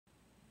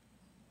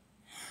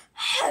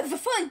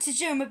to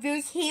June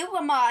Reviews. Here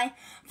with my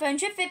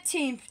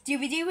 115th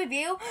DVD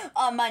review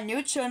on my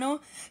new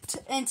channel.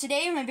 And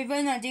today I'm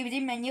reviewing the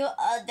DVD menu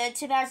of the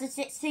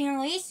 2016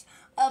 release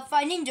of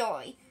Finding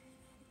Dory.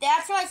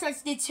 That's right, so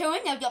stay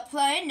tuned. Now get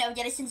playing, now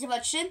get a sense of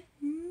action.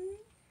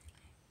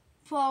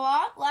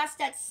 Prologue,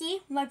 Lost at Sea,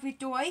 Life with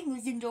Dory,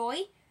 Losing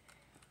Dory.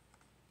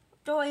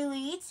 Dory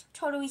leads,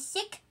 totally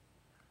sick.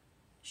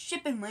 Ship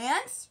and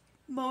lands,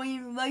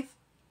 Marine Life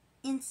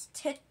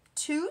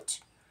Institute.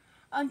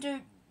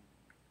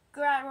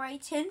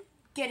 Undergraduating,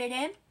 get it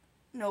in,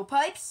 no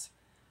pipes.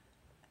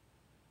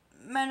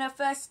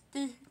 Manifest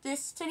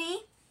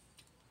Destiny.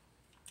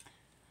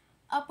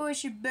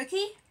 Operation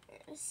Bookie,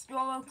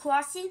 Swallow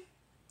Crossing,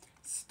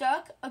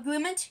 Stuck,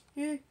 Agreement,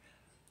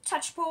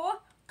 Touch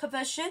Poor,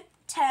 Confession,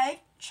 Tag,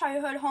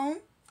 Childhood Home,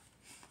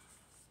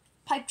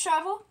 Pipe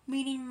Travel,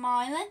 Meeting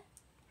Mylan,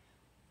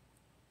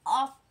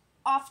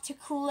 Off to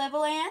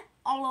Cleveland,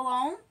 All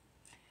Alone,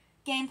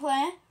 Game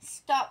Plan,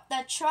 Stop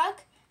That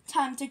Truck,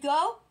 Time to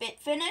Go, Bit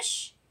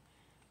Finish,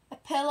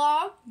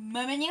 Epilogue,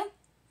 Menu,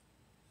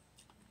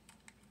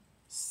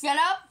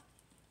 Setup,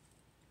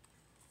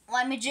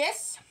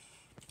 Images,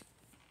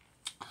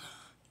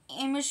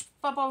 Image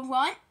Bubble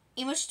 1,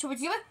 Image to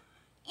Zero,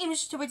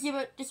 Image to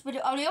Zero, Display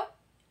Audio,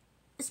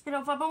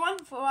 Display Bubble 1,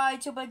 Fly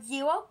to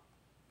Zero,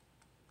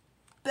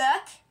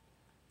 Back,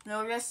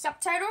 no the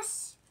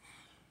subtitles,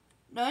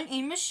 then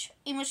Image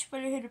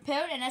for the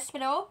repair and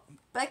Espero,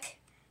 Back,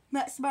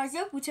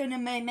 Maximizer, return the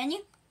main menu.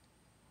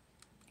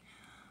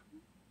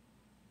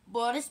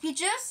 Border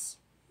speeches.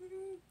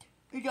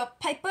 We got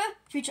paper,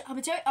 feature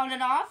commentary on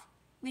and off.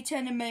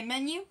 Return the main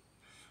menu.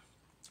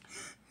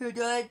 We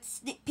got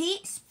sneak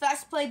peeks,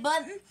 fast play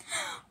button.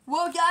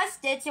 Well guys,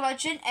 thanks for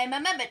watching, and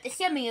remember to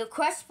send me a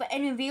request for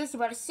any reviews you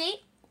want to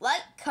see.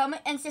 Like,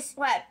 comment, and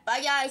subscribe.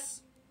 Bye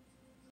guys.